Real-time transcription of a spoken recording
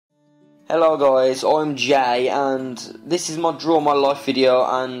Hello guys, I'm Jay and this is my Draw My Life video,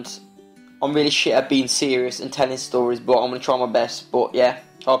 and I'm really shit at being serious and telling stories, but I'm going to try my best. But yeah,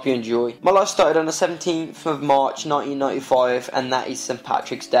 hope you enjoy. My life started on the 17th of March 1995, and that is St.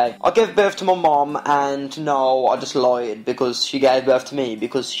 Patrick's Day. I gave birth to my mom, and no, I just lied because she gave birth to me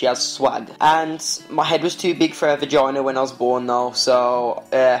because she has swag. And my head was too big for her vagina when I was born though, so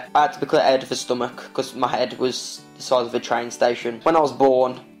I had to be cut out of her stomach because my head was the size of a train station. When I was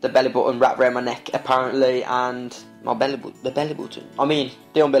born, the belly button wrapped around my neck apparently, and the belly button. I mean,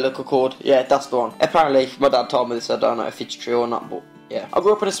 the umbilical cord. Yeah, that's the one. Apparently, my dad told me this. I don't know if it's true or not, but yeah. I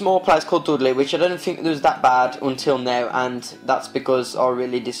grew up in a small place called Dudley, which I don't think was that bad until now, and that's because I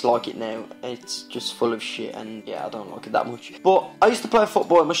really dislike it now. It's just full of shit, and yeah, I don't like it that much. But I used to play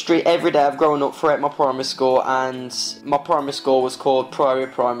football in my street every day of growing up throughout my primary school, and my primary school was called Priory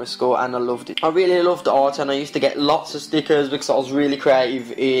Primary School, and I loved it. I really loved art, and I used to get lots of stickers because I was really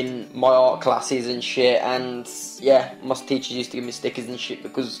creative in my art classes and shit, and yeah, my teachers used to give me stickers and shit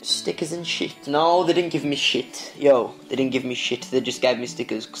because... Stickers and shit? No, they didn't give me shit. Yo, they didn't give me shit, they just gave me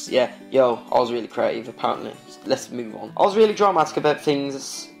stickers, cause yeah, yo, I was really creative apparently. Let's move on. I was really dramatic about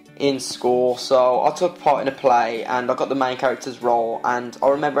things in school, so I took part in a play and I got the main character's role, and I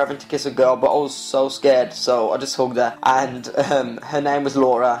remember having to kiss a girl, but I was so scared, so I just hugged her, and her name was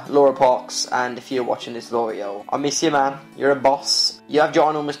Laura Parks, and if you're watching this, Laura, yo, I miss you, man. You're a boss. You have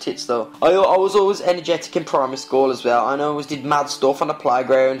ginormous tits though. I was always energetic in primary school as well, and I always did mad stuff on the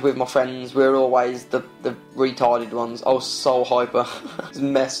playground with my friends. We were always the retarded ones. I was so hyper. It was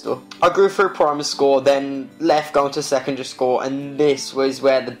messed up. I grew through primary school, then left going to secondary school, and this was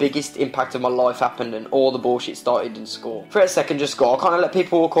where the biggest impact of my life happened and all the bullshit started in school. Throughout secondary school, I kind of let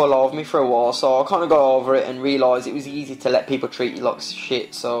people walk all over me for a while, so I kind of got over it and realised it was easy to let people treat you like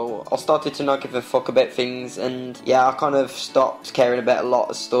shit, so I started to not give a fuck about things, and yeah, I kind of stopped caring about a lot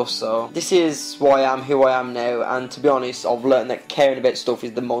of stuff. So this is why I am who I am now, and to be honest, I've learned that caring about stuff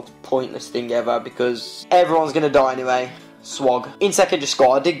is the most pointless thing ever because everyone's gonna die anyway. Swag. In secondary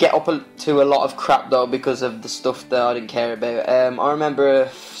school, I did get up to a lot of crap though because of the stuff that I didn't care about. I remember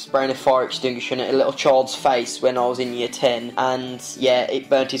spraying a fire extinguisher in a little child's face when I was in year 10, and yeah, it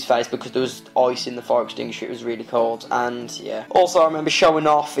burnt his face because there was ice in the fire extinguisher. It was really cold, and yeah. Also, I remember showing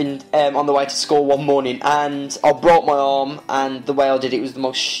off on the way to school one morning, and I broke my arm, and the way I did it was the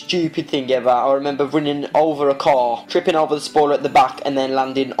most stupid thing ever. I remember running over a car, tripping over the spoiler at the back, and then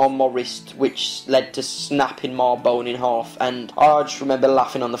landing on my wrist, which led to snapping my bone in half. And I just remember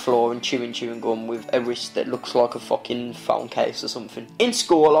laughing on the floor and chewing gum with a wrist that looks like a fucking phone case or something. In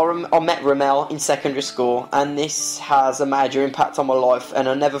school, I met Ramel in secondary school, and this has a major impact on my life, and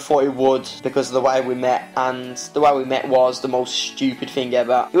I never thought it would because of the way we met, and the way we met was the most stupid thing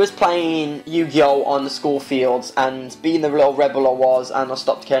ever. He was playing Yu-Gi-Oh on the school fields, and being the little rebel I was, and I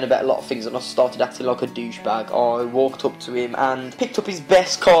stopped caring about a lot of things, and I started acting like a douchebag. I walked up to him and picked up his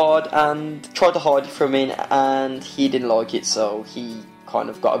best card and tried to hide it from him, and he didn't like it, so he kind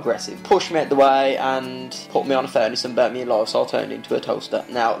of got aggressive, pushed me out the way and put me on a furnace and burnt me alive, so I turned into a toaster.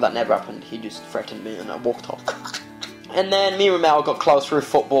 Now that never happened, he just threatened me and I walked off. And then me and Ramel got close through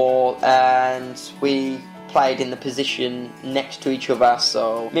football, and we played in the position next to each other,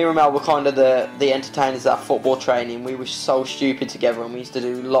 so me and Ramel were kind of the entertainers at football training. We were so stupid together, and we used to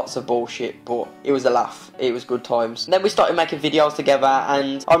do lots of bullshit, but it was a laugh. It was good times. And then we started making videos together,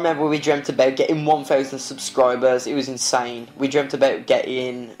 and I remember we dreamt about getting 1,000 subscribers. It was insane. We dreamt about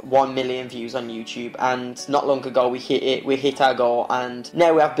getting 1 million views on YouTube, and not long ago we hit it. We hit our goal, and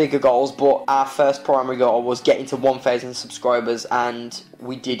now we have bigger goals, but our first primary goal was getting to 1,000 subscribers, and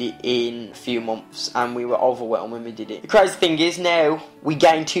we did it in a few months, and we were overwhelmed when we did it. The crazy thing is now we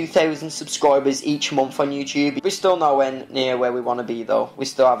gain 2,000 subscribers each month on YouTube. We're still nowhere near where we want to be though. We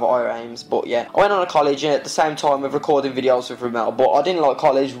still have higher aims, but yeah. I went on to college, and at the same time of recording videos with Ramel, but I didn't like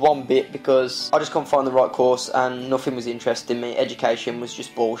college one bit because I just couldn't find the right course and nothing was interesting me. Education was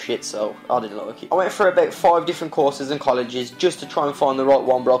just bullshit, so I didn't like it. I went for about 5 different courses and colleges just to try and find the right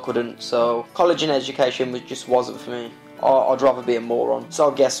one, but I couldn't, so college and education just wasn't for me. I'd rather be a moron.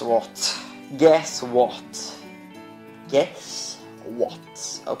 So guess what? Guess what? Guess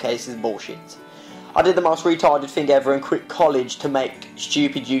what? Okay, this is bullshit. I did the most retarded thing ever and quit college to make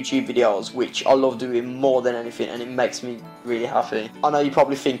stupid YouTube videos, which I love doing more than anything, and it makes me really happy. I know you're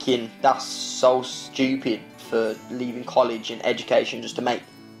probably thinking, that's so stupid for leaving college and education just to make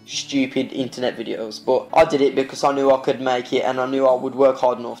stupid internet videos, but I did it because I knew I could make it and I knew I would work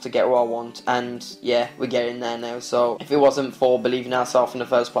hard enough to get where I want, and yeah, we're getting there now. So if it wasn't for believing in ourselves in the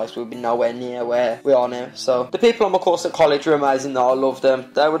first place, we'd be nowhere near where we are now. So the people on my course at college are amazing though, I love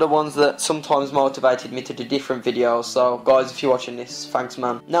them. They were the ones that sometimes motivated me to do different videos. So guys, if you're watching this, thanks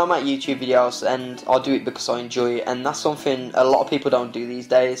man. Now I make YouTube videos and I do it because I enjoy it, and that's something a lot of people don't do these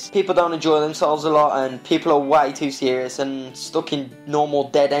days. People don't enjoy themselves a lot, and people are way too serious and stuck in normal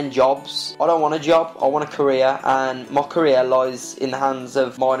dead-end jobs. I don't want a job, I want a career, and my career lies in the hands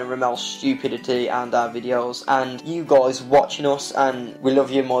of mine and Ramel's stupidity and our videos, and you guys watching us, and we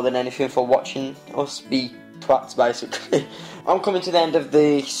love you more than anything for watching us be twats basically. I'm coming to the end of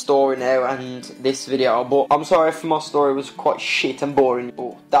the story now and this video, but I'm sorry if my story was quite shit and boring,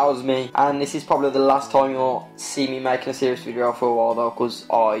 but that was me, and this is probably the last time you'll see me making a serious video for a while though, because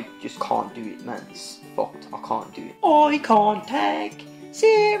I just can't do it, man. It's fucked, I can't do it. I can't take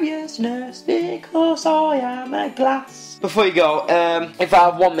seriousness because I am a glass. Before you go, if I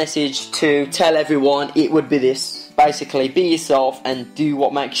have one message to tell everyone, it would be this. Basically, be yourself and do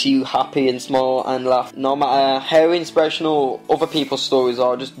what makes you happy and smile and laugh. No matter how inspirational other people's stories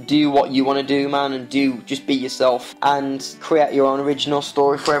are, just do what you want to do, man, and just be yourself and create your own original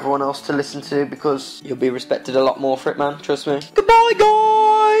story for everyone else to listen to, because you'll be respected a lot more for it, man, trust me. Goodbye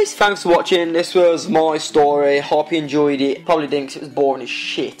guys, thanks for watching. This was my story, hope you enjoyed it. Probably didn't because it was boring as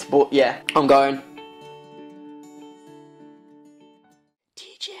shit, but yeah, I'm going.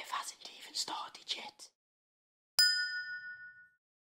 TGF hasn't even started yet.